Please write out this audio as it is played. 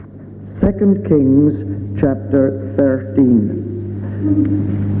2 Kings chapter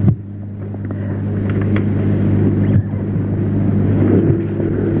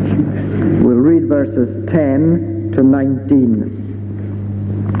 13. We'll read verses 10 to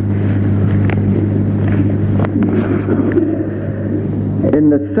 19. In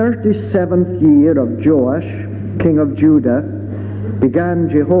the 37th year of Joash, king of Judah, began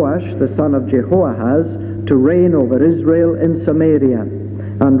Jehoash, the son of Jehoahaz, to reign over Israel in Samaria,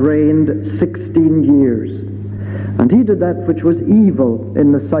 and reigned 16 years. And he did that which was evil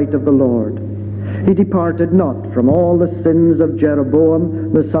in the sight of the Lord. He departed not from all the sins of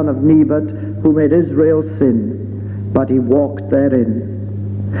Jeroboam, the son of Nebat, who made Israel sin, but he walked therein.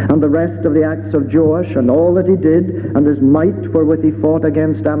 And the rest of the acts of Joash, and all that he did, and his might wherewith he fought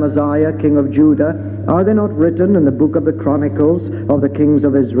against Amaziah, king of Judah, are they not written in the book of the Chronicles of the kings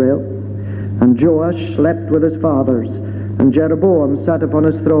of Israel? And Joash slept with his fathers, and Jeroboam sat upon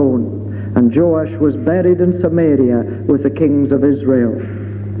his throne, and Joash was buried in Samaria with the kings of Israel.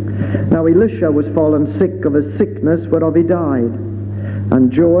 Now Elisha was fallen sick of a sickness whereof he died.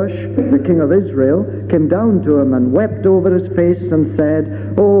 And Joash, the king of Israel, came down to him and wept over his face and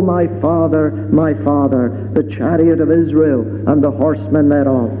said, O my father, the chariot of Israel and the horsemen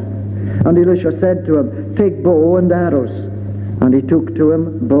thereof. And Elisha said to him, Take bow and arrows. And he took to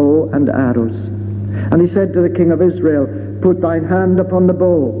him bow and arrows. And he said to the king of Israel, Put thine hand upon the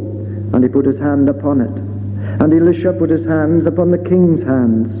bow. And he put his hand upon it. And Elisha put his hands upon the king's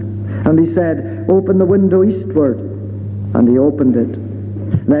hands. And he said, Open the window eastward. And he opened it.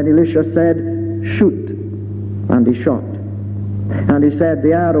 Then Elisha said, Shoot. And he shot. And he said,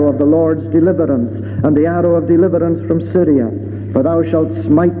 The arrow of the Lord's deliverance, and the arrow of deliverance from Syria, for thou shalt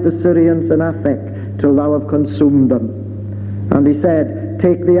smite the Syrians in Aphek, till thou have consumed them. And he said,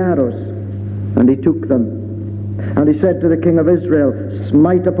 Take the arrows. And he took them. And he said to the king of Israel,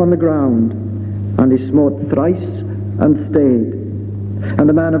 Smite upon the ground. And he smote thrice, and stayed. And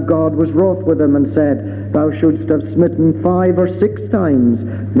the man of God was wroth with him, and said, Thou shouldst have smitten 5 or 6 times,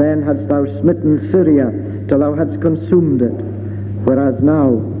 then hadst thou smitten Syria, till thou hadst consumed it. Whereas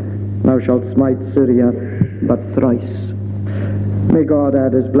now thou shalt smite Syria but thrice. May God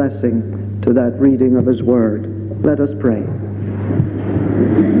add his blessing to that reading of his word. Let us pray.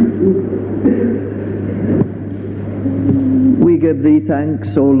 We give thee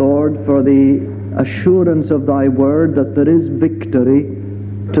thanks, O Lord, for the assurance of thy word that there is victory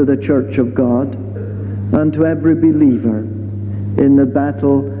to the church of God and to every believer in the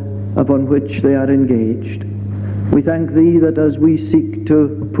battle upon which they are engaged. We thank thee that as we seek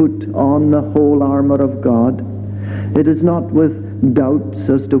to put on the whole armor of God, it is not with doubts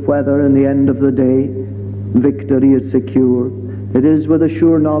as to whether in the end of the day victory is secure. It is with a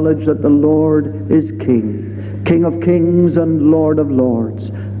sure knowledge that the Lord is King, King of kings and Lord of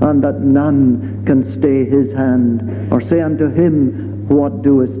lords, and that none can stay his hand or say unto him, What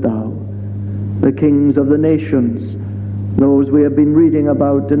doest thou? The kings of the nations, those we have been reading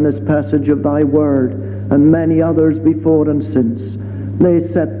about in this passage of thy word, and many others before and since,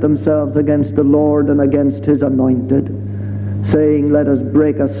 they set themselves against the Lord and against his anointed, saying, Let us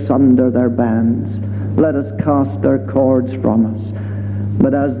break asunder their bands, let us cast their cords from us.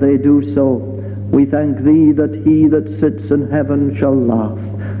 But as they do so, we thank thee that he that sits in heaven shall laugh,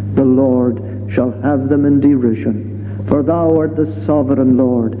 the Lord shall have them in derision. For thou art the sovereign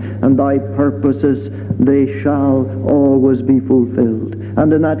Lord, and thy purposes, they shall always be fulfilled.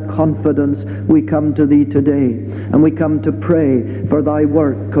 And in that confidence we come to thee today, and we come to pray for thy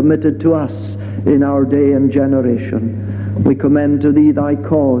work committed to us in our day and generation. We commend to thee thy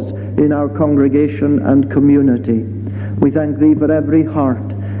cause in our congregation and community. We thank thee for every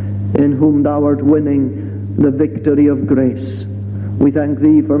heart in whom thou art winning the victory of grace. We thank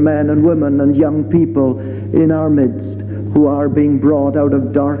thee for men and women and young people in our midst who are being brought out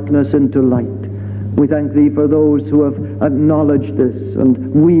of darkness into light. We thank thee for those who have acknowledged this,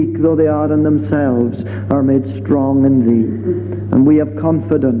 and weak though they are in themselves, are made strong in thee. And we have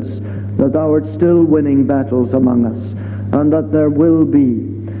confidence that thou art still winning battles among us, and that there will be,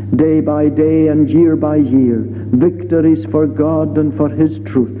 day by day and year by year, victories for God and for his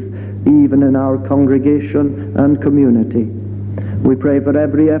truth, even in our congregation and community. We pray for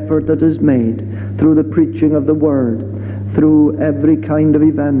every effort that is made through the preaching of the word, through every kind of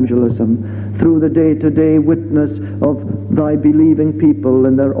evangelism, through the day-to-day witness of thy believing people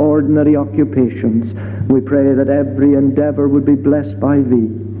in their ordinary occupations. We pray that every endeavor would be blessed by thee.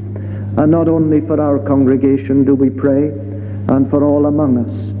 And not only for our congregation do we pray, and for all among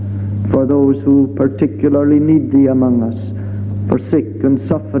us, for those who particularly need thee among us, for sick and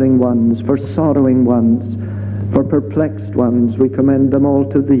suffering ones, for sorrowing ones, for perplexed ones, we commend them all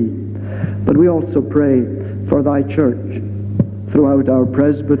to thee. But we also pray for thy church throughout our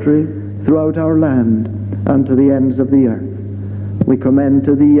presbytery, throughout our land, and to the ends of the earth. We commend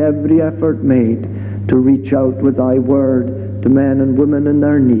to thee every effort made to reach out with thy word to men and women in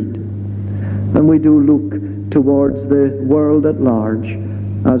their need. And we do look towards the world at large.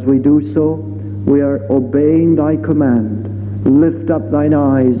 As we do so, we are obeying thy command. Lift up thine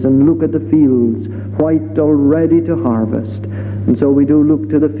eyes and look at the fields, white already to harvest. And so we do look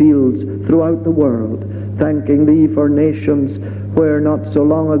to the fields throughout the world, thanking thee for nations where not so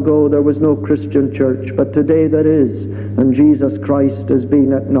long ago there was no Christian church, but today there is, and Jesus Christ is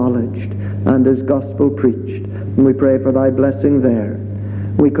being acknowledged and his gospel preached. And we pray for thy blessing there.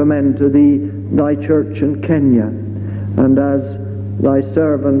 We commend to thee thy church in Kenya, and as thy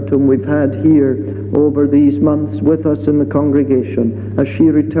servant whom we've had here over these months with us in the congregation, as she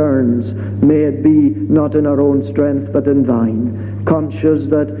returns, may it be not in our own strength but in thine, conscious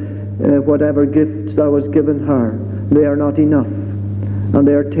that whatever gifts thou hast given her, they are not enough, and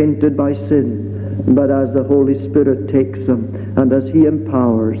they are tainted by sin. But as the Holy Spirit takes them, and as he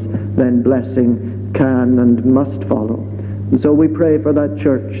empowers, then blessing can and must follow. And so we pray for that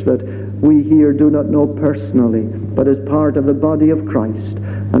church that we here do not know personally, but as part of the body of Christ,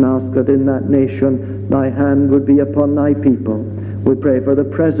 and ask that in that nation thy hand would be upon thy people. We pray for the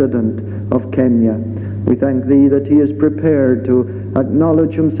President of Kenya. We thank thee that he is prepared to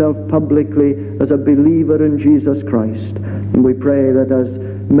acknowledge himself publicly as a believer in Jesus Christ. And we pray that as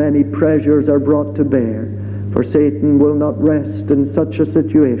many pressures are brought to bear, for Satan will not rest in such a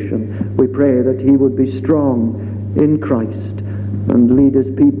situation, we pray that he would be strong in Christ and lead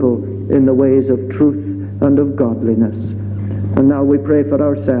his people in the ways of truth and of godliness. And now we pray for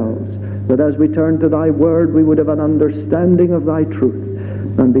ourselves, that as we turn to thy word, we would have an understanding of thy truth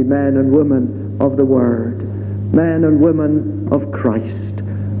and be men and women of the word, men and women of Christ,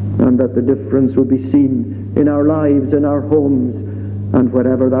 and that the difference will be seen in our lives, in our homes, and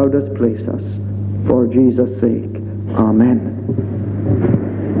wherever thou dost place us. For Jesus' sake. Amen.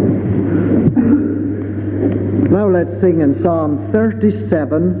 Now let's sing in Psalm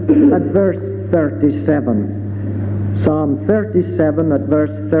 37 at verse 37. Psalm 37 at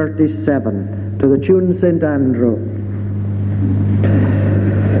verse 37, to the tune St. Andrew.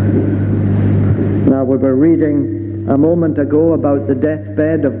 Now we were reading a moment ago about the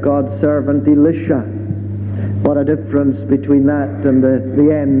deathbed of God's servant Elisha. What a difference between that and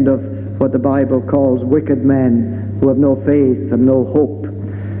the end of what the Bible calls wicked men who have no faith and no hope.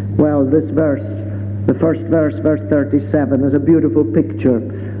 Well, this verse, the first verse, verse 37, is a beautiful picture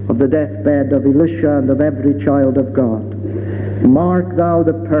of the deathbed of Elisha and of every child of God. Mark thou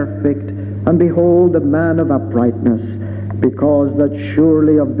the perfect, and behold the man of uprightness, because that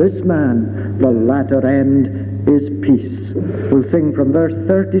surely of this man the latter end is peace. We'll sing from verse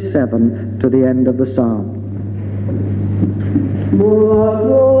 37 to the end of the psalm.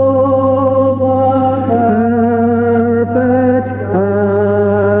 Perfect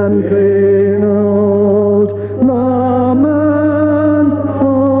and clean old, the man of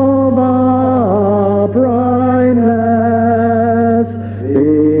uprightness,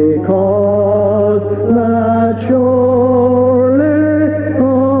 because that surely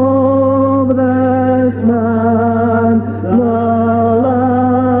of this man the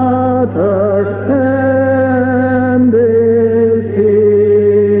latter end is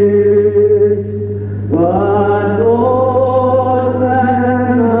peace.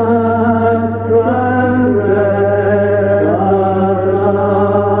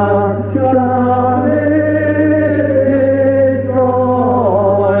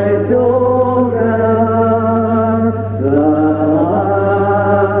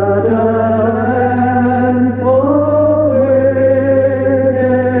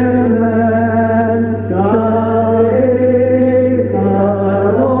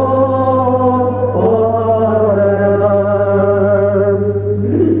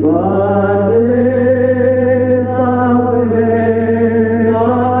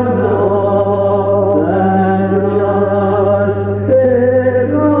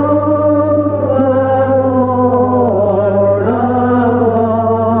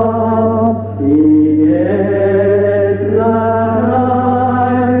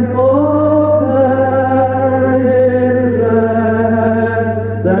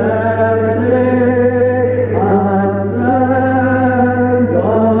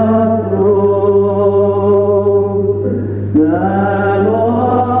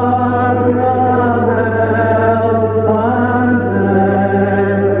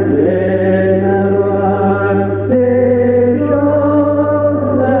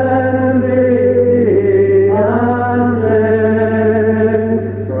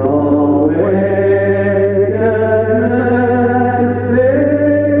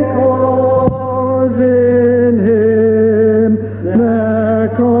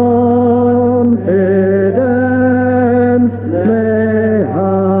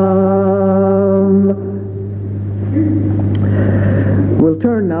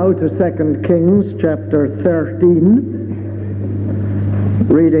 now to 2 Kings chapter 13,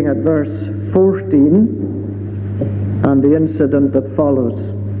 reading at verse 14 and the incident that follows.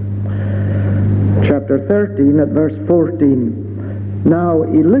 Chapter 13 at verse 14. Now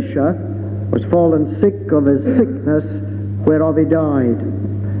Elisha was fallen sick of his sickness, whereof he died.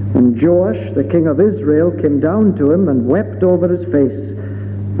 And Joash, the king of Israel, came down to him and wept over his face,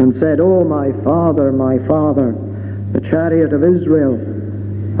 and said, O my father, the chariot of Israel,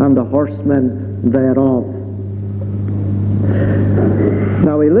 and the horsemen thereof.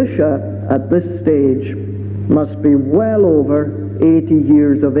 Now Elisha, at this stage, must be well over 80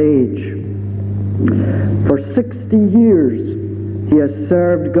 years of age. For 60 years he has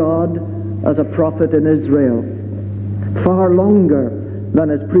served God as a prophet in Israel, far longer than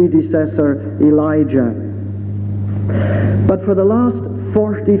his predecessor Elijah. But for the last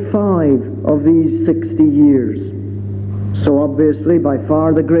 45 of these 60 years, so obviously by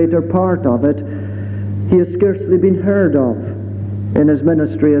far the greater part of it, he has scarcely been heard of in his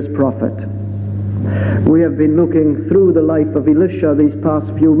ministry as prophet. We have been looking through the life of Elisha these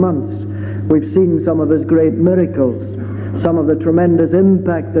past few months. We've seen some of his great miracles, some of the tremendous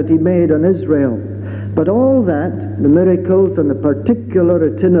impact that he made on Israel. But all that, the miracles and the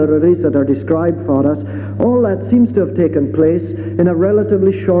particular itineraries that are described for us, all that seems to have taken place in a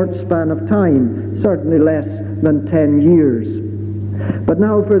relatively short span of time, certainly less than 10 years. But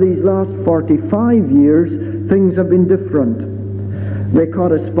now for these last 45 years, things have been different. They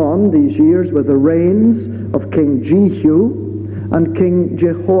correspond, these years, with the reigns of King Jehu and King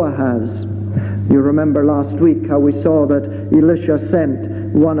Jehoahaz. You remember last week how we saw that Elisha sent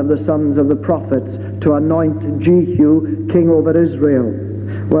one of the sons of the prophets to anoint Jehu king over Israel.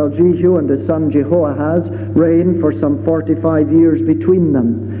 Well, Jehu and his son Jehoahaz reigned for some 45 years between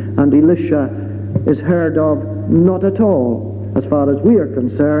them, and Elisha is heard of not at all, as far as we are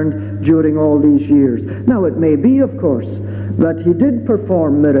concerned, during all these years. Now it may be, of course, that he did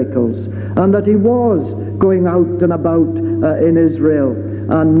perform miracles, and that he was going out and about in Israel,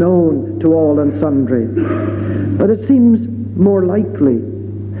 and known to all and sundry. But it seems more likely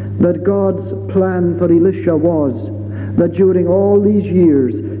that God's plan for Elisha was that during all these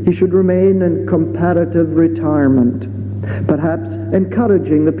years he should remain in comparative retirement, perhaps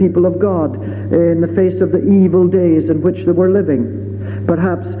encouraging the people of God in the face of the evil days in which they were living,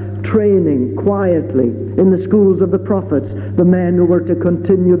 perhaps training quietly in the schools of the prophets the men who were to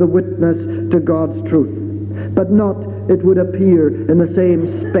continue the witness to God's truth, but not, it would appear, in the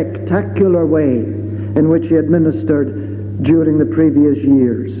same spectacular way in which he had ministered during the previous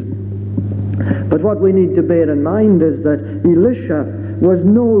years. But what we need to bear in mind is that Elisha was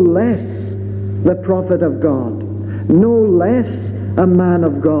no less the prophet of God, no less a man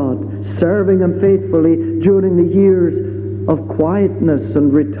of God, serving him faithfully during the years of quietness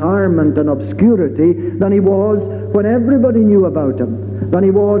and retirement and obscurity than he was when everybody knew about him, than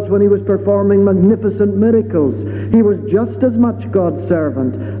he was when he was performing magnificent miracles. He was just as much God's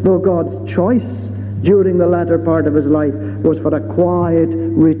servant, though God's choice during the latter part of his life was for a quiet,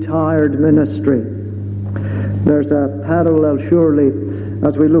 retired ministry. There's a parallel, surely,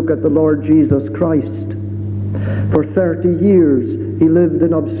 as we look at the Lord Jesus Christ. For 30 years he lived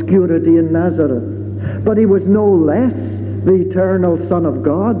in obscurity in Nazareth, but he was no less the eternal Son of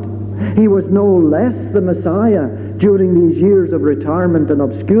God. He was no less the Messiah during these years of retirement and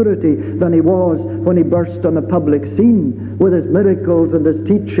obscurity than he was when he burst on the public scene with his miracles and his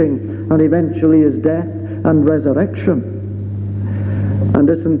teaching and eventually his death and resurrection. And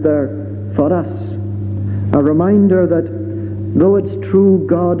isn't there for us a reminder that though it's true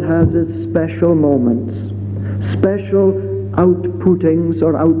God has his special moments, special outputtings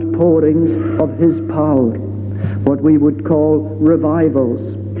or outpourings of his power, what we would call revivals,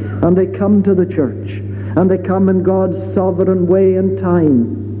 and they come to the church, and they come in God's sovereign way and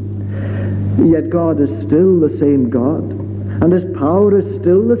time, yet God is still the same God, and his power is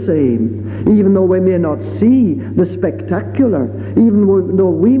still the same, even though we may not see the spectacular, even though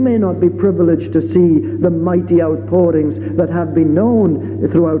we may not be privileged to see the mighty outpourings that have been known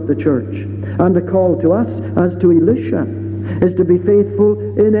throughout the church. And the call to us, as to Elisha, is to be faithful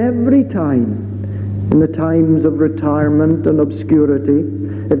in every time, in the times of retirement and obscurity.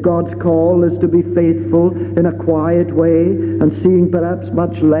 If God's call is to be faithful in a quiet way and seeing perhaps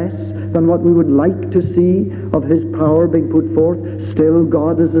much less than what we would like to see of his power being put forth, still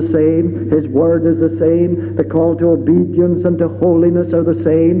God is the same, his word is the same, the call to obedience and to holiness are the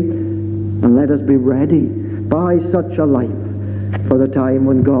same. And let us be ready by such a life for the time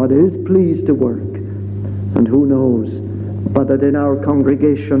when God is pleased to work. And who knows but that in our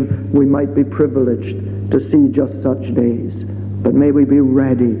congregation we might be privileged to see just such days. But may we be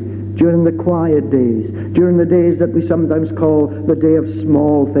ready during the quiet days, during the days that we sometimes call the day of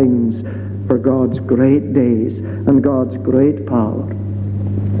small things, for God's great days and God's great power.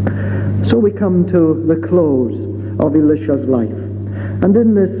 So we come to the close of Elisha's life. And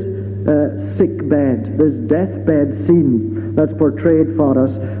in this sick bed, this deathbed scene that's portrayed for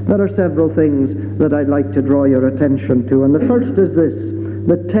us, there are several things that I'd like to draw your attention to. And the first is this,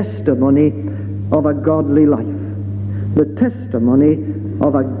 the testimony of a godly life. The testimony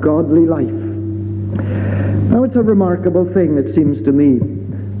of a godly life. Now it's a remarkable thing, it seems to me,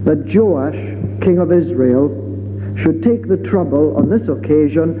 that Joash, king of Israel, should take the trouble on this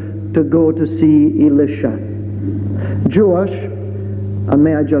occasion to go to see Elisha. Joash, and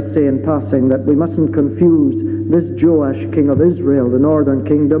may I just say in passing that we mustn't confuse this Joash, king of Israel, the northern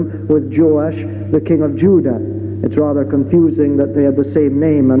kingdom, with Joash, the king of Judah. It's rather confusing that they had the same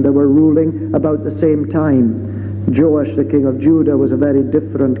name and they were ruling about the same time. Joash, the king of Judah, was a very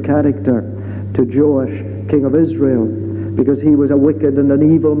different character to Joash, king of Israel, because he was a wicked and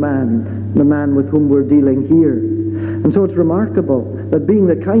an evil man, the man with whom we're dealing here. And so it's remarkable that being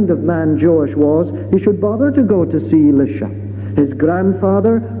the kind of man Joash was, he should bother to go to see Elisha. His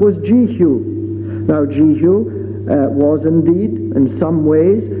grandfather was Jehu. Now Jehu was indeed, in some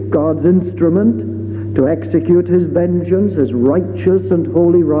ways, God's instrument to execute his vengeance, his righteous and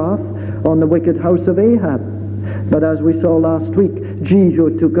holy wrath on the wicked house of Ahab. But as we saw last week,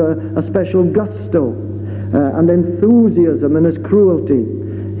 Jehu took a special gusto and enthusiasm in his cruelty.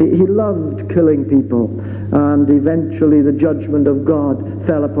 He loved killing people, and eventually the judgment of God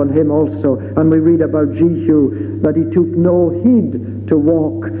fell upon him also. And we read about Jehu that he took no heed to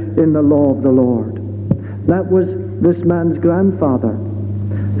walk in the law of the Lord. That was this man's grandfather.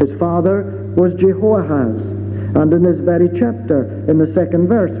 His father was Jehoahaz. And in this very chapter, in the second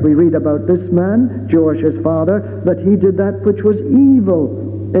verse, we read about this man, Joash's father, that he did that which was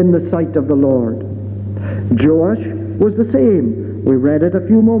evil in the sight of the Lord. Joash was the same. We read it a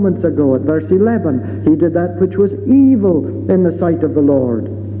few moments ago at verse 11. He did that which was evil in the sight of the Lord.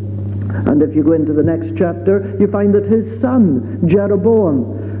 And if you go into the next chapter, you find that his son,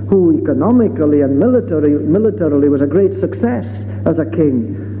 Jeroboam, who economically and militarily was a great success as a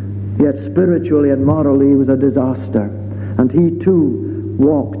king, yet spiritually and morally he was a disaster. And he too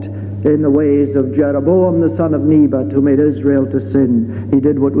walked in the ways of Jeroboam the son of Nebat, who made Israel to sin. He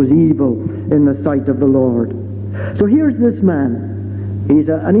did what was evil in the sight of the Lord. So here's this man. He's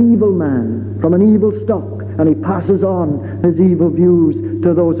an evil man from an evil stock, and he passes on his evil views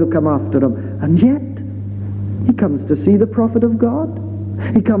to those who come after him. And yet he comes to see the prophet of God.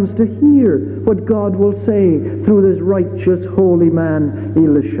 He comes to hear what God will say through this righteous, holy man,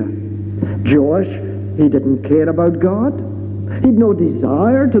 Elisha. Joash, he didn't care about God. He'd no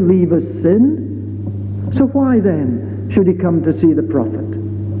desire to leave his sin. So why then should he come to see the prophet?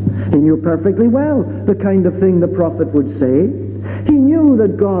 He knew perfectly well the kind of thing the prophet would say. He knew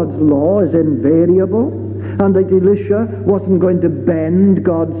that God's law is invariable, and that Elisha wasn't going to bend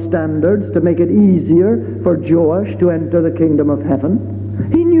God's standards to make it easier for Joash to enter the kingdom of heaven.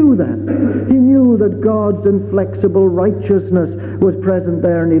 He knew that. He knew that God's inflexible righteousness was present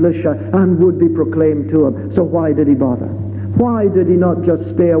there in Elisha and would be proclaimed to him. So why did he bother? Why did he not just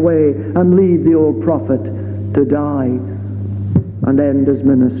stay away and leave the old prophet to die and end his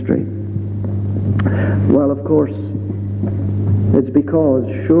ministry? Well, of course, it's because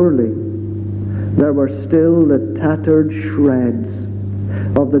surely there were still the tattered shreds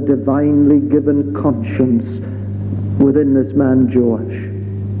of the divinely given conscience within this man Joash.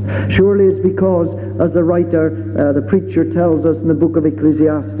 Surely it's because, as the writer, the preacher tells us in the book of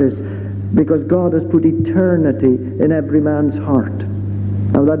Ecclesiastes, because God has put eternity in every man's heart.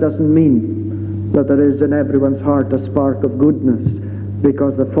 Now that doesn't mean that there is in everyone's heart a spark of goodness,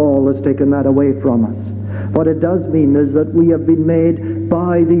 because the fall has taken that away from us. What it does mean is that we have been made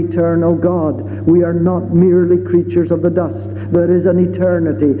by the eternal God. We are not merely creatures of the dust. There is an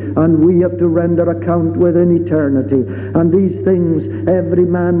eternity, and we have to render account within eternity. And these things, every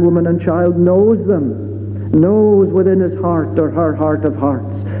man, woman, and child knows them, knows within his heart or her heart of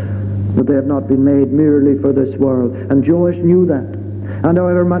hearts, that they have not been made merely for this world. And Joash knew that. And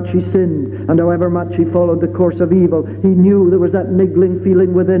however much he sinned, and however much he followed the course of evil, he knew there was that niggling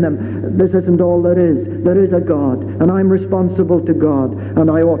feeling within him. This isn't all there is. There is a God, and I'm responsible to God,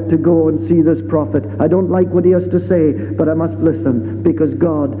 and I ought to go and see this prophet. I don't like what he has to say, but I must listen, because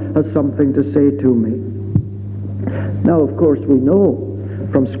God has something to say to me. Now, of course, we know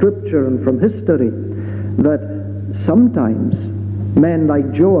from Scripture and from history that sometimes men like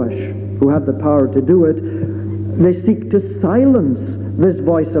Joash, who have the power to do it, they seek to silence this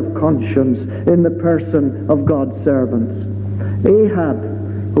voice of conscience in the person of God's servants. Ahab,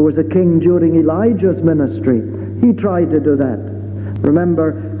 who was a king during Elijah's ministry, he tried to do that.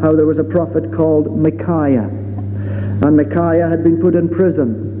 Remember how there was a prophet called Micaiah, and Micaiah had been put in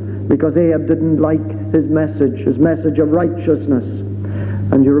prison because Ahab didn't like his message of righteousness.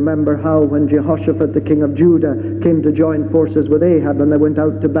 And you remember how when Jehoshaphat, the king of Judah, came to join forces with Ahab and they went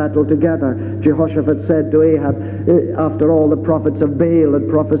out to battle together, Jehoshaphat said to Ahab, after all the prophets of Baal had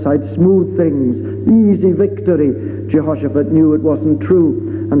prophesied smooth things, easy victory, Jehoshaphat knew it wasn't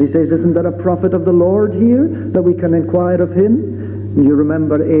true. And he says, isn't there a prophet of the Lord here that we can inquire of him? And you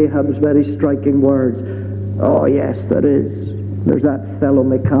remember Ahab's very striking words. Oh yes, there is. There's that fellow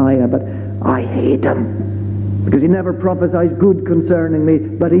Micaiah, but I hate him, because he never prophesies good concerning me,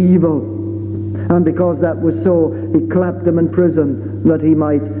 but evil. And because that was so, he clapped him in prison that he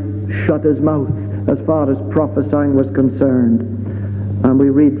might shut his mouth as far as prophesying was concerned. And we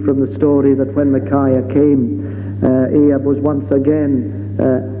read from the story that when Micaiah came, Ahab was once again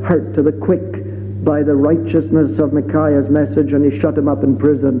hurt to the quick by the righteousness of Micaiah's message, and he shut him up in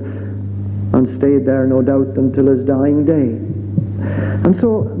prison and stayed there, no doubt, until his dying day. And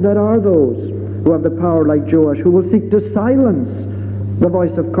so there are those who have the power like Joash, who will seek to silence the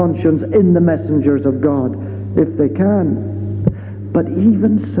voice of conscience in the messengers of God, if they can. But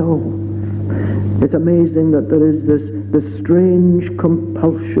even so, it's amazing that there is this strange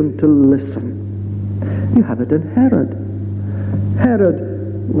compulsion to listen. You have it in Herod. Herod,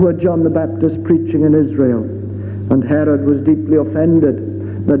 who had John the Baptist preaching in Israel, and Herod was deeply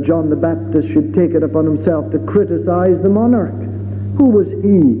offended that John the Baptist should take it upon himself to criticize the monarch. Who was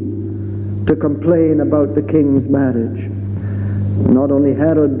he to complain about the king's marriage? Not only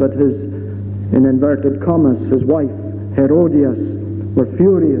Herod, but his, in inverted commas, his wife, Herodias, were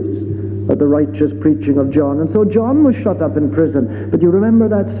furious at the righteous preaching of John. And so John was shut up in prison. But you remember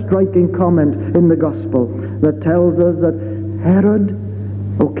that striking comment in the Gospel that tells us that Herod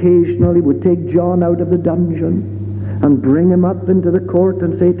occasionally would take John out of the dungeon and bring him up into the court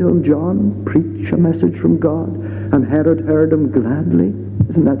and say to him, John, preach a message from God. And Herod heard him gladly.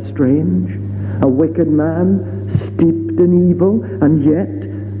 Isn't that strange? A wicked man, steeped in evil, and yet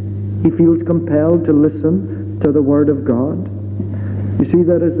he feels compelled to listen to the word of God. You see,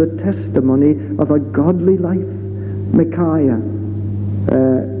 there is the testimony of a godly life. Micaiah,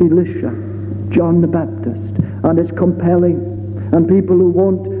 Elisha, John the Baptist, and it's compelling. And people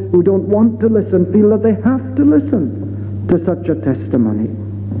who don't want to listen feel that they have to listen to such a testimony.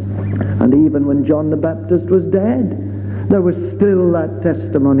 And even when John the Baptist was dead, there was still that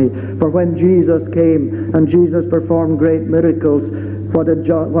testimony. For when Jesus came and Jesus performed great miracles, what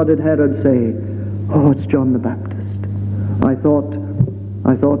did Herod say? Oh, it's John the Baptist. I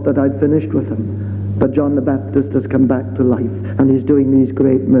thought that I'd finished with him. But John the Baptist has come back to life, and he's doing these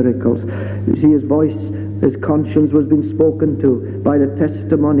great miracles. You see, his voice, his conscience was being spoken to by the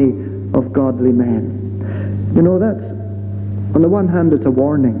testimony of godly men. You know, that's, on the one hand, it's a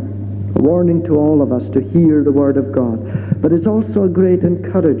warning to all of us to hear the word of God. But it's also a great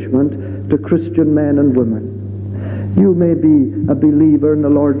encouragement to Christian men and women. You may be a believer in the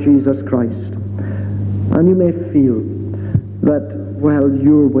Lord Jesus Christ, and you may feel that, well,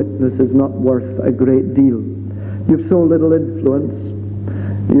 your witness is not worth a great deal. You've so little influence.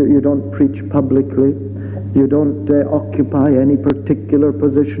 You don't preach publicly. You don't occupy any particular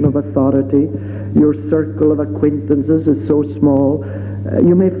position of authority. Your circle of acquaintances is so small.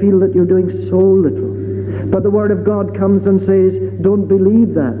 You may feel that you're doing so little. But the Word of God comes and says, don't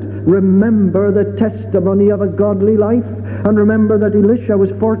believe that. Remember the testimony of a godly life. And remember that Elisha was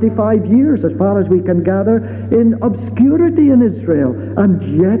 45 years, as far as we can gather, in obscurity in Israel.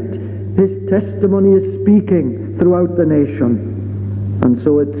 And yet his testimony is speaking throughout the nation. And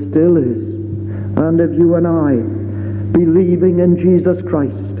so it still is. And if you and I, believing in Jesus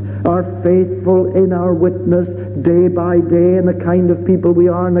Christ, are faithful in our witness day by day in the kind of people we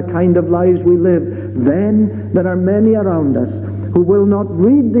are and the kind of lives we live, then there are many around us who will not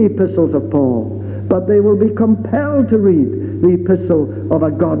read the epistles of Paul, but they will be compelled to read the epistle of a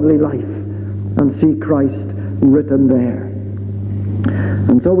godly life and see Christ written there.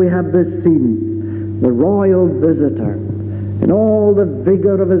 And so we have this scene, the royal visitor, in all the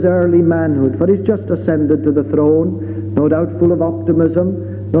vigor of his early manhood, for he's just ascended to the throne, no doubt full of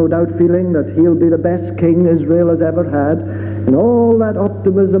optimism, no doubt feeling that he'll be the best king Israel has ever had. In all that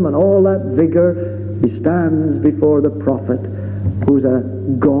optimism and all that vigor, he stands before the prophet, who's a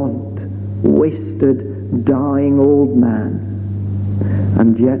gaunt, wasted, dying old man.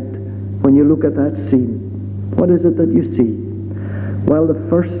 And yet, when you look at that scene, what is it that you see? Well, the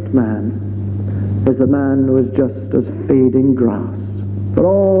first man is a man who is just as fading grass, for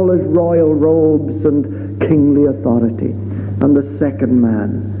all his royal robes and kingly authority. and the second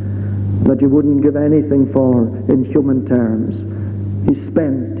man that you wouldn't give anything for in human terms. He's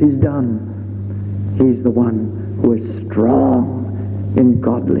spent, he's done. He's the one who is strong in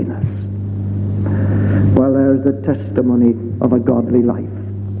godliness. Well, there's the testimony of a godly life.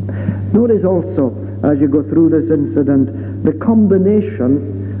 Notice also, as you go through this incident, the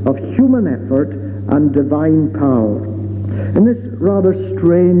combination of human effort and divine power. In this rather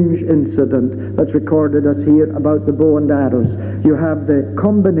strange incident that's recorded us here about the bow and arrows, you have the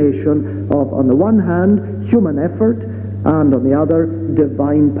combination of, on the one hand, human effort, and on the other,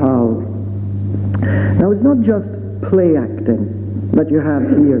 divine power. Now, it's not just play acting that you have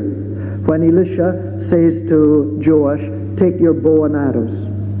here. When Elisha says to Joash, take your bow and arrows,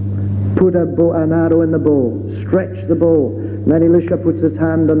 put an arrow in the bow, stretch the bow. Then Elisha puts his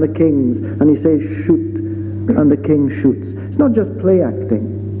hand on the king's and he says, shoot, and the king shoots. It's not just play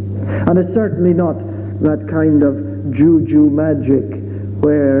acting. And it's certainly not that kind of juju magic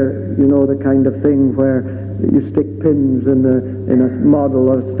where, you know, the kind of thing where you stick pins in a model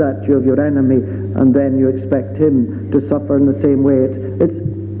or a statue of your enemy and then you expect him to suffer in the same way. It's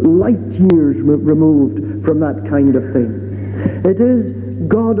light years removed from that kind of thing. It is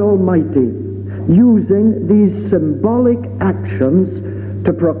God Almighty using these symbolic actions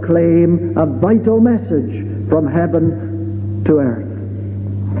to proclaim a vital message from heaven to earth.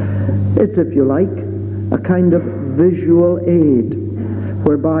 It's, if you like, a kind of visual aid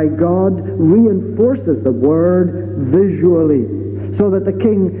whereby God reinforces the word visually so that the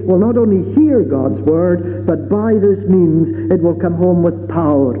king will not only hear God's word, but by this means it will come home with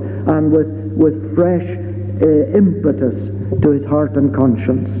power and with fresh impetus to his heart and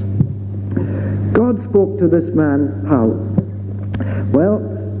conscience. God spoke to this man how? Well,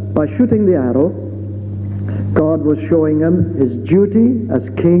 by shooting the arrow, God was showing him his duty as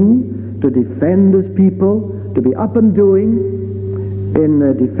king to defend his people, to be up and doing in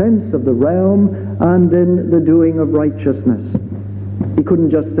the defense of the realm and in the doing of righteousness. He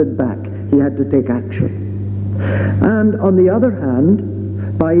couldn't just sit back. He had to take action. And on the other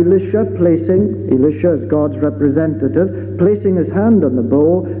hand, by Elisha as God's representative, placing his hand on the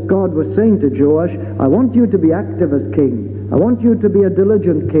bow, God was saying to Joash, I want you to be active as king. I want you to be a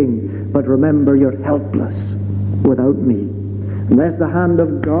diligent king. But remember, you're helpless without me. Unless the hand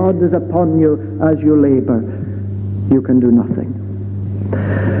of God is upon you as you labor, you can do nothing.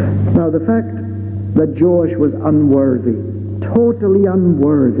 Now, the fact that Joash was unworthy, totally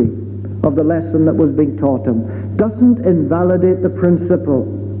unworthy of the lesson that was being taught him, doesn't invalidate the principle,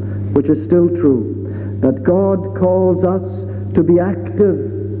 which is still true, that God calls us to be active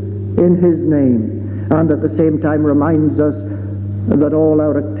in his name, and at the same time reminds us that all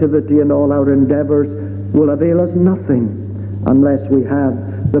our activity and all our endeavors will avail us nothing unless we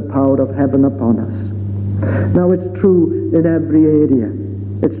have the power of heaven upon us. Now, it's true in every area.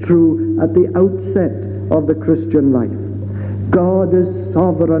 It's true at the outset of the Christian life. God is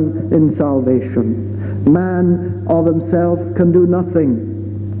sovereign in salvation. Man of himself can do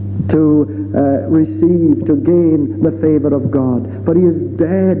nothing to receive, to gain the favor of God. For he is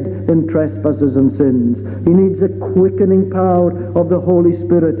dead in trespasses and sins. He needs the quickening power of the Holy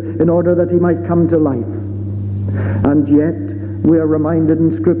Spirit in order that he might come to life. And yet, we are reminded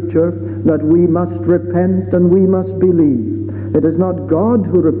in Scripture that we must repent and we must believe. It is not God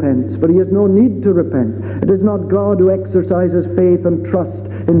who repents, for he has no need to repent. It is not God who exercises faith and trust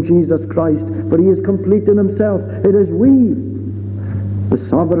in Jesus Christ, for he is complete in himself. It is we. The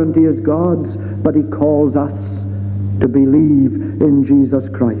sovereignty is God's, but he calls us to believe in Jesus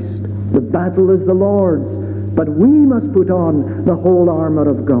Christ. The battle is the Lord's, but we must put on the whole armor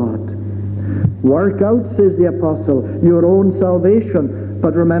of God. Work out, says the apostle, your own salvation,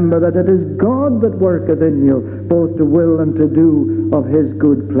 but remember that it is God that worketh in you, both to will and to do of his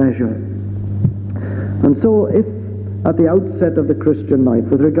good pleasure. And so if at the outset of the Christian life,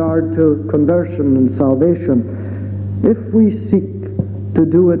 with regard to conversion and salvation, if we seek to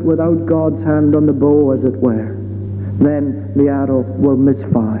do it without God's hand on the bow, as it were, then the arrow will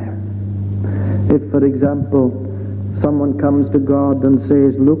misfire. If, for example, someone comes to God and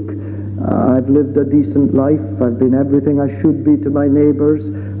says, look, I've lived a decent life, I've been everything I should be to my neighbors,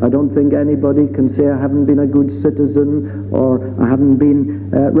 I don't think anybody can say I haven't been a good citizen, or I haven't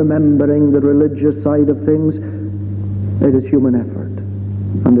been remembering the religious side of things. It is human effort,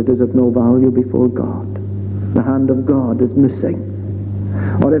 and it is of no value before God. The hand of God is missing.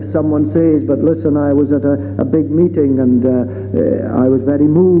 Or if someone says, but listen, I was at a big meeting and I was very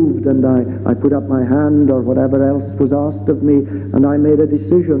moved and I put up my hand or whatever else was asked of me and I made a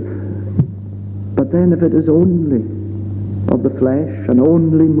decision. But then if it is only of of the flesh and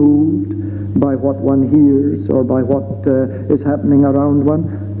only moved by what one hears or by what is happening around one,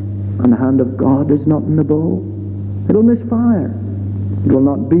 and the hand of God is not in the bow, it'll misfire. It will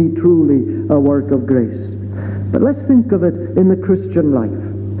not be truly a work of grace. But let's think of it in the Christian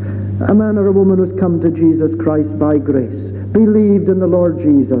life. A man or a woman who's come to Jesus Christ by grace, believed in the Lord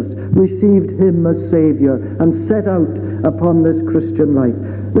Jesus, received him as Savior, and set out upon this Christian life.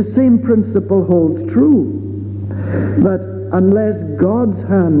 The same principle holds true, that unless God's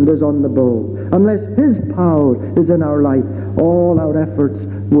hand is on the bow, unless his power is in our life, all our efforts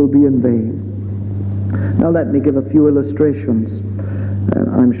will be in vain. Now let me give a few illustrations.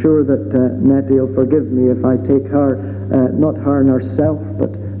 I'm sure that Nettie will forgive me if I take her, not her and herself,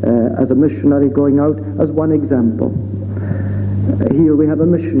 but as a missionary going out as one example. Here we have a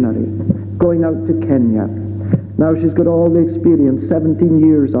missionary going out to Kenya. Now she's got all the experience, 17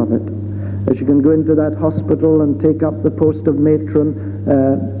 years of it. She can go into that hospital and take up the post of matron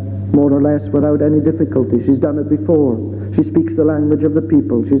more or less without any difficulty. She's done it before. She speaks the language of the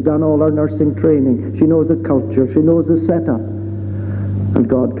people. She's done all her nursing training. She knows the culture. She knows the setup. And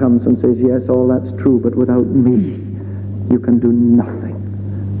God comes and says, yes, all that's true, but without me, you can do nothing.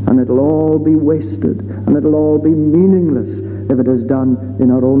 And it'll all be wasted, and it'll all be meaningless if it is done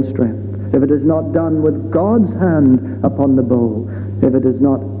in our own strength. If it is not done with God's hand upon the bow, if it is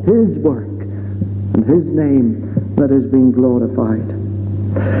not his work and his name that is being glorified.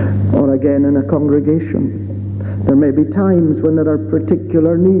 Or again in a congregation, there may be times when there are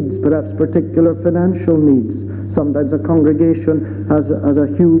particular needs, perhaps particular financial needs. Sometimes a congregation has a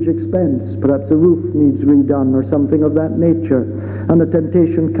huge expense. Perhaps a roof needs redone or something of that nature. And the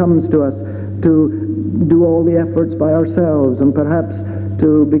temptation comes to us to do all the efforts by ourselves, and perhaps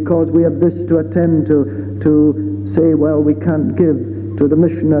because we have this to attend to say, well, we can't give to the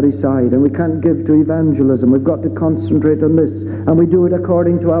missionary side, and we can't give to evangelism. We've got to concentrate on this. And we do it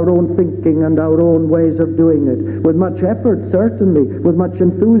according to our own thinking and our own ways of doing it, with much effort, certainly, with much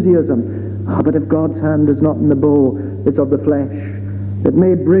enthusiasm. But if God's hand is not in the bow, it's of the flesh. It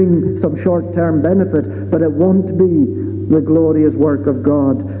may bring some short-term benefit, but it won't be the glorious work of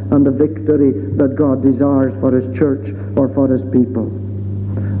God and the victory that God desires for his church or for his people.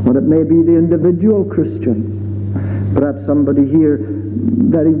 Or it may be the individual Christian. Perhaps somebody here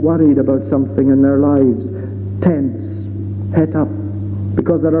very worried about something in their lives, tense, het up,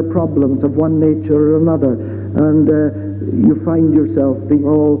 because there are problems of one nature or another, and you find yourself being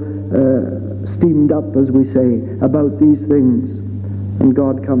all steamed up, as we say, about these things. And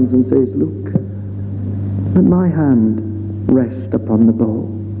God comes and says, look, let my hand rest upon the bow.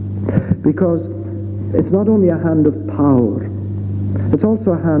 Because it's not only a hand of power, it's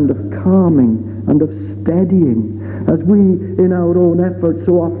also a hand of calming and of steadying, as we in our own efforts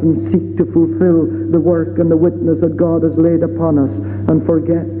so often seek to fulfill the work and the witness that God has laid upon us and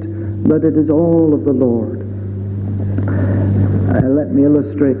forget that it is all of the Lord. Let me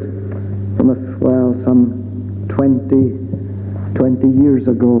illustrate from some 20 years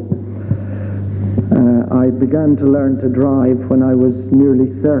ago. I began to learn to drive when I was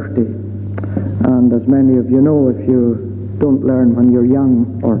nearly 30. And as many of you know, if you don't learn when you're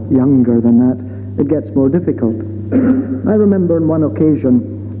young or younger than that, it gets more difficult. I remember on one occasion,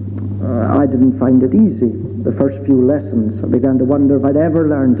 I didn't find it easy. The first few lessons, I began to wonder if I'd ever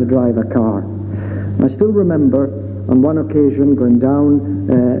learn to drive a car. And I still remember on one occasion going down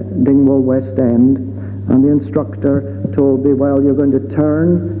Dingwall West End, and the instructor told me, well, you're going to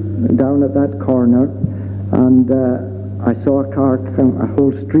turn down at that corner, and I saw a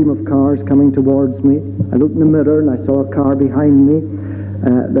whole stream of cars coming towards me. I looked in the mirror and I saw a car behind me.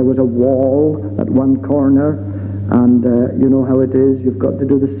 There was a wall at one corner, and you know how it is. You've got to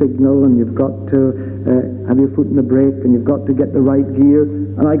do the signal, and you've got to have your foot in the brake, and you've got to get the right gear.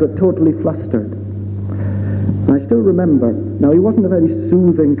 And I got totally flustered. And I still remember, now he wasn't a very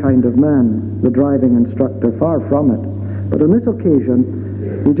soothing kind of man, the driving instructor, far from it. But on this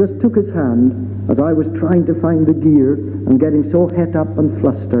occasion, he just took his hand, as I was trying to find the gear and getting so het up and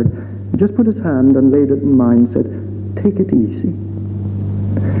flustered, he just put his hand and laid it in mine and said, take it easy.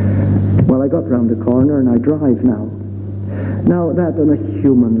 Well, I got round the corner and I drive now. Now that on a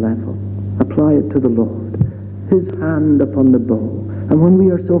human level, apply it to the Lord. His hand upon the bow. And when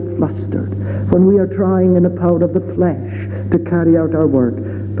we are so flustered, when we are trying in the power of the flesh to carry out our work,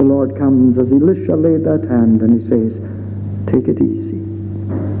 the Lord comes as Elisha laid that hand and he says, take it easy.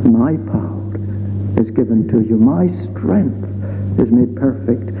 My power is given to you. My strength is made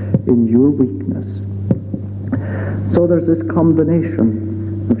perfect in your weakness. So there's this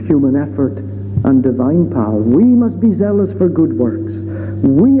combination of human effort and divine power. We must be zealous for good works.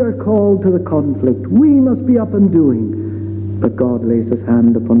 We are called to the conflict. We must be up and doing. But God lays his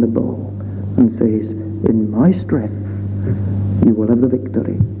hand upon the bow and says, in my strength you will have the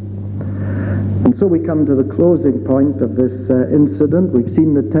victory. And so we come to the closing point of this incident. We've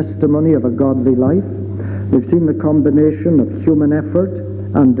seen the testimony of a godly life. We've seen the combination of human effort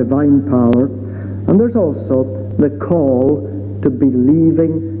and divine power. And there's also the call to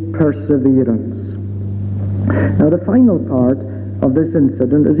believing perseverance. Now the final part of this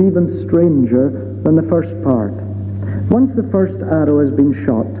incident is even stranger than the first part. Once the first arrow has been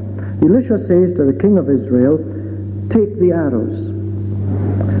shot, Elisha says to the king of Israel, take the arrows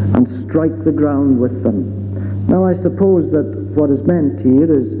and strike the ground with them. Now I suppose that what is meant here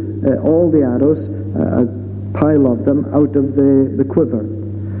is all the arrows, a pile of them out of the quiver.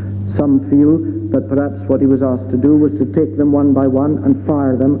 Some feel that perhaps what he was asked to do was to take them one by one and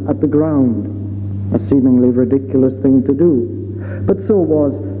fire them at the ground. A seemingly ridiculous thing to do. But so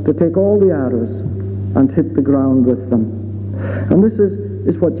was to take all the arrows and hit the ground with them. And this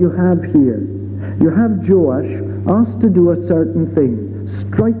is what you have here. You have Joash asked to do a certain thing.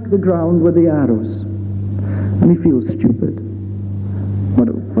 Strike the ground with the arrows. And he feels stupid.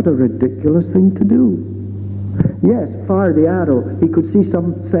 What a ridiculous thing to do. Yes, fire the arrow. He could see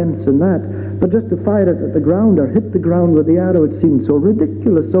some sense in that. But just to fire it at the ground or hit the ground with the arrow, it seemed so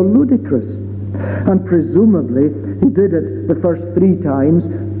ridiculous, so ludicrous. And presumably, he did it the first 3 times,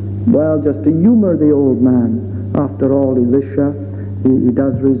 well, just to humor the old man. After all, Elisha, he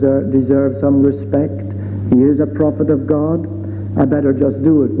does deserve some respect. He is a prophet of God. I better just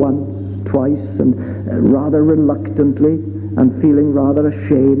do it once, twice, and rather reluctantly, and feeling rather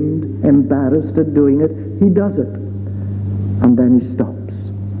ashamed, embarrassed at doing it, he does it. And then he stops.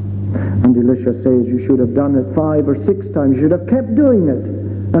 And Elisha says, you should have done it 5 or 6 times. You should have kept doing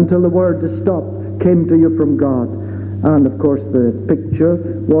it until the word to stop came to you from God. And of course the picture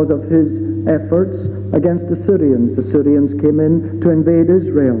was of his efforts against the Syrians. The Syrians came in to invade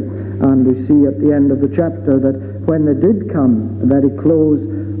Israel. And we see at the end of the chapter that when they did come, the very close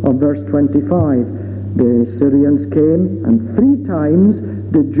of verse 25, the Syrians came, and 3 times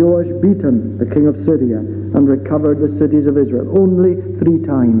did Joash beat him, the king of Syria, and recovered the cities of Israel. Only 3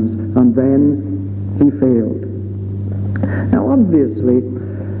 times, and then he failed. Now obviously,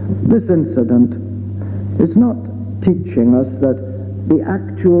 this incident is not teaching us that the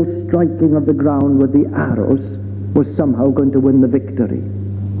actual striking of the ground with the arrows was somehow going to win the victory.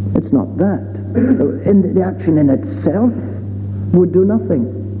 It's not that. The action in itself would do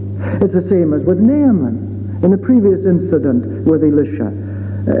nothing. It's the same as with Naaman in the previous incident with Elisha.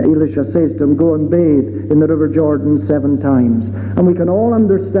 Elisha says to him, go and bathe in the river Jordan 7 times. And we can all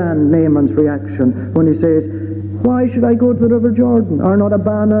understand Naaman's reaction when he says, why should I go to the river Jordan? Are not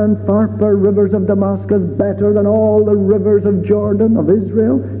Abana and Pharpar, rivers of Damascus, better than all the rivers of Jordan, of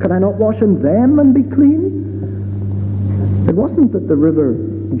Israel? Can I not wash in them and be clean? It wasn't that the river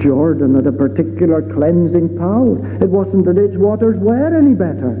Jordan had a particular cleansing power. It wasn't that its waters were any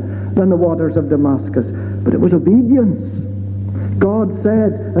better than the waters of Damascus, but it was obedience. God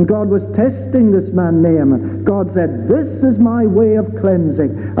said, and God was testing this man Naaman, God said, this is my way of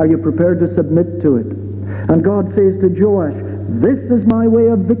cleansing. Are you prepared to submit to it? And God says to Joash, this is my way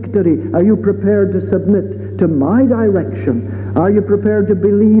of victory. Are you prepared to submit to my direction? Are you prepared to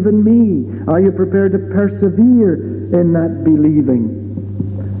believe in me? Are you prepared to persevere in that believing?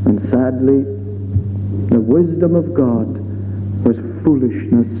 And sadly, the wisdom of God was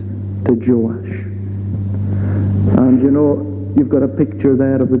foolishness to Joash. And you know, you've got a picture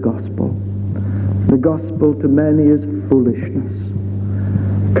there of the gospel. The gospel to many is foolishness.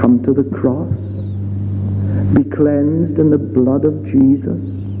 Come to the cross. Be cleansed in the blood of Jesus,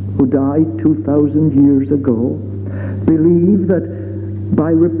 who died 2,000 years ago. Believe that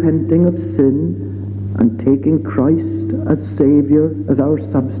by repenting of sin and taking Christ as Savior, as our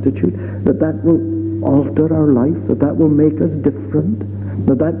substitute, that will alter our life, that will make us different,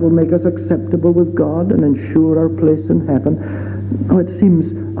 that will make us acceptable with God and ensure our place in heaven. Oh, it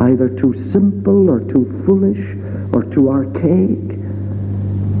seems either too simple or too foolish or too archaic.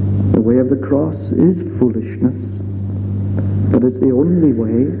 The way of the cross is foolishness, but it's the only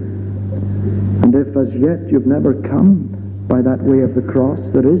way. And if as yet you've never come by that way of the cross,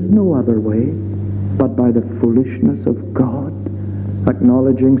 there is no other way but by the foolishness of God,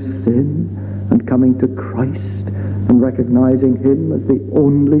 acknowledging sin and coming to Christ and recognizing Him as the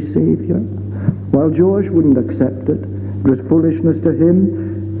only Savior. While Joash wouldn't accept it, it was foolishness to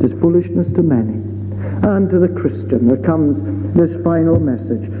him, it is foolishness to many. And to the Christian, there comes this final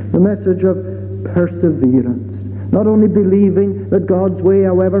message, the message of perseverance. Not only believing that God's way,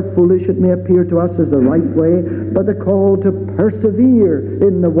 however foolish it may appear to us, is the right way, but the call to persevere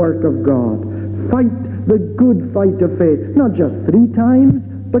in the work of God. Fight the good fight of faith. Not just 3 times,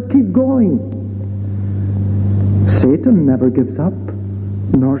 but keep going. Satan never gives up,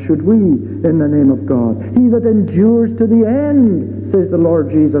 nor should we, in the name of God. He that endures to the end, says the Lord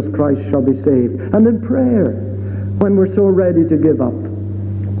Jesus Christ, shall be saved. And in prayer, when we're so ready to give up,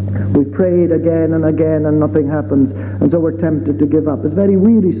 we prayed again and again and nothing happens, and so we're tempted to give up. It's very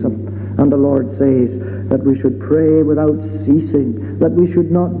wearisome. And the Lord says that we should pray without ceasing, that we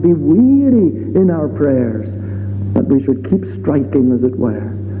should not be weary in our prayers, that we should keep striking, as it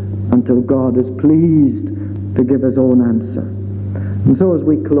were, until God is pleased to give his own answer. And so as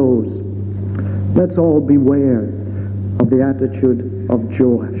we close, let's all beware of the attitude of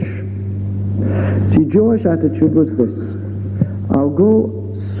Joash. See, Joash's attitude was this: I'll go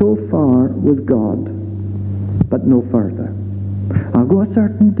so far with God, but no further. I'll go a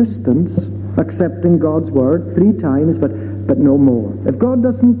certain distance, accepting God's word 3 times, but no more. If God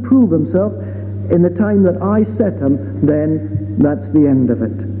doesn't prove himself in the time that I set him, then that's the end of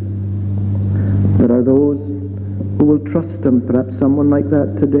it. There are those who will trust him, perhaps someone like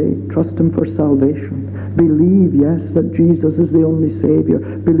that today, trust him for salvation. Believe, yes, that Jesus is the only Savior.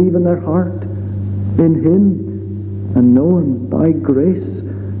 Believe in their heart in him, and know him by grace,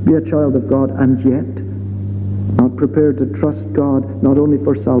 be a child of God, and yet not prepared to trust God not only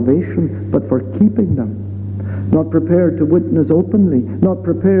for salvation, but for keeping them. Not prepared to witness openly, not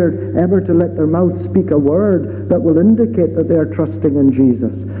prepared ever to let their mouth speak a word that will indicate that they are trusting in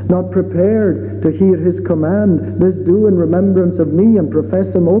Jesus. Not prepared to hear his command, this do in remembrance of me, and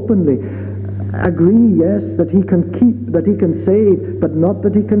profess him openly. Agree, yes, that he can keep, that he can save, but not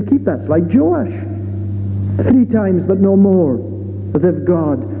that he can keep. That's like Joash. 3 times, but no more. As if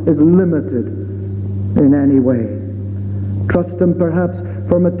God is limited in any way. Trust him perhaps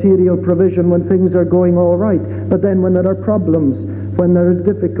for material provision when things are going all right, but then when there are problems, when there is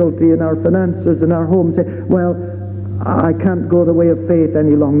difficulty in our finances, in our home, say, well, I can't go the way of faith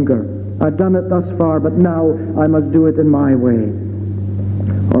any longer. I've done it thus far, but now I must do it in my way.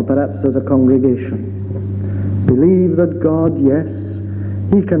 Or perhaps as a congregation, believe that God, yes,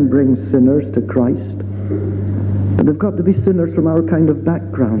 he can bring sinners to Christ. But they've got to be sinners from our kind of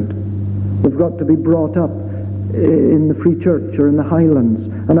background. They've got to be brought up in the Free Church or in the Highlands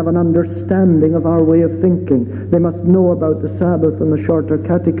and have an understanding of our way of thinking. They must know about the Sabbath and the shorter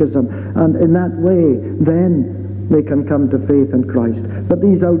catechism, and in that way then they can come to faith in Christ. But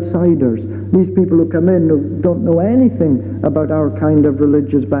these outsiders, these people who come in who don't know anything about our kind of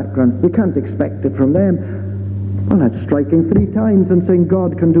religious background, we can't expect it from them. Well, that's striking 3 times and saying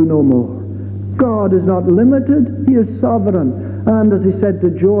God can do no more. God is not limited. He is sovereign. And as he said to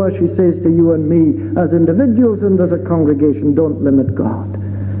Joash, he says to you and me, as individuals and as a congregation, don't limit God.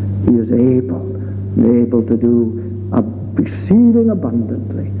 He is able to do exceeding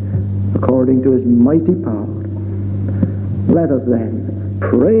abundantly, according to his mighty power. Let us then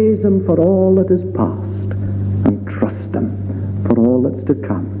praise him for all that is past and trust him for all that's to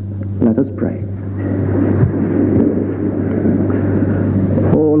come. Let us pray.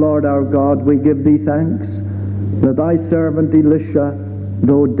 O Lord our God, we give thee thanks that thy servant Elisha,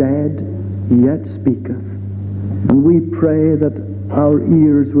 though dead, yet speaketh. And we pray that our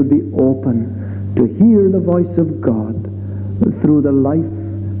ears would be open to hear the voice of God through the life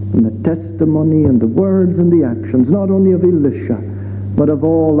and the testimony and the words and the actions, not only of Elisha, but of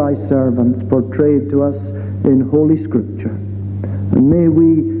all thy servants portrayed to us in Holy Scripture. And may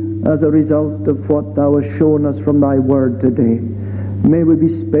we, as a result of what thou hast shown us from thy word today, may we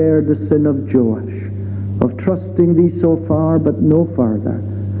be spared the sin of Joash, of trusting thee so far but no further.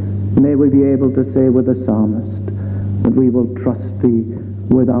 May we be able to say with the psalmist that we will trust thee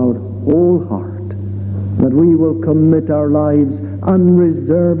with our whole heart, that we will commit our lives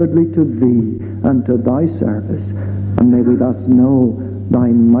unreservedly to thee and to thy service, and may we thus know thy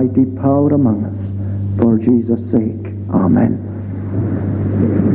mighty power among us. For Jesus' sake, amen.